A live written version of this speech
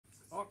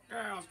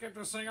get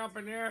this thing up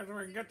in the air so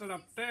we can get to the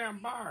damn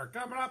bar.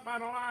 Coming up on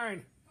the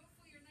line.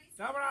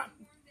 Coming up.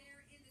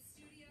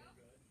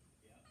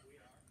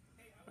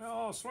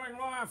 Oh, swing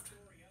left.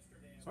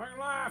 Swing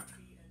left.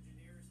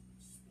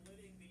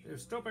 You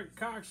stupid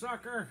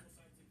cocksucker.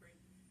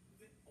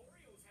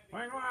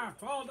 Swing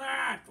left. Hold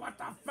that. What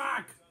the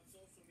fuck?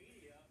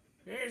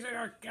 Easy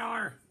there,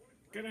 killer.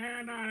 Get a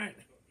hand on it.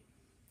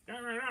 I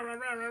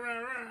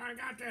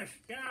got this.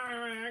 Get out of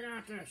the way. I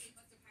got this.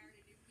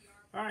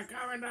 All right,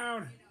 coming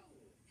down.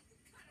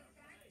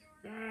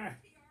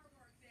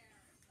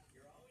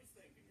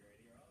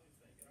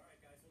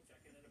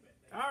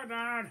 Oh,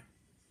 down.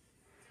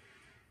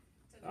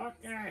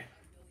 Okay.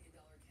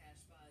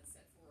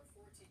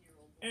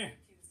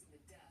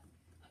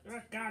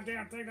 This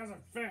goddamn thing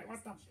doesn't fit.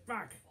 What the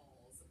fuck?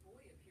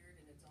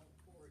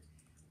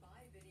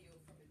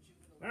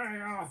 There you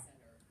go.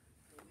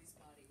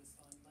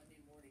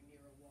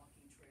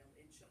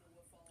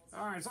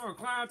 Alright, so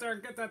climb out there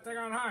and get that thing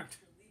unhooked.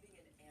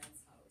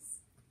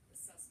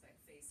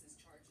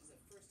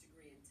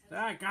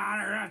 I got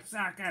her in a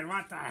second.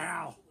 What the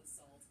hell?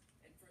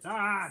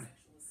 Done.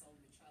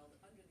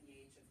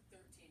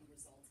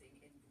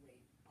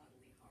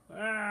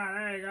 Yeah,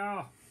 there you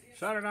go.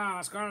 Shut it down.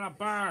 Let's go to the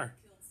bar.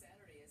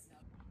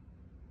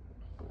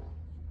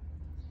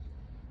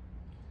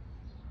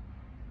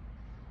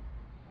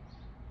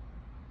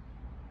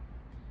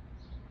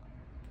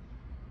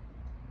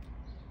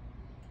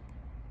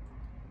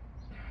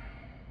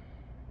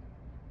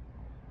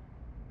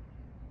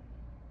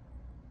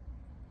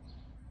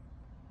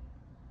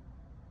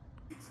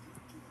 It's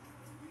not Georgia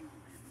for real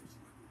warriors.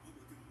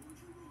 Republican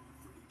Roger Roth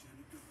for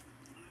Lieutenant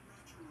Governor. I'm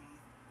Roger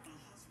Roth, a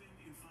husband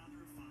and father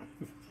of 5,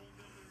 home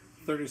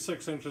builder,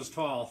 36 inches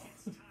tall.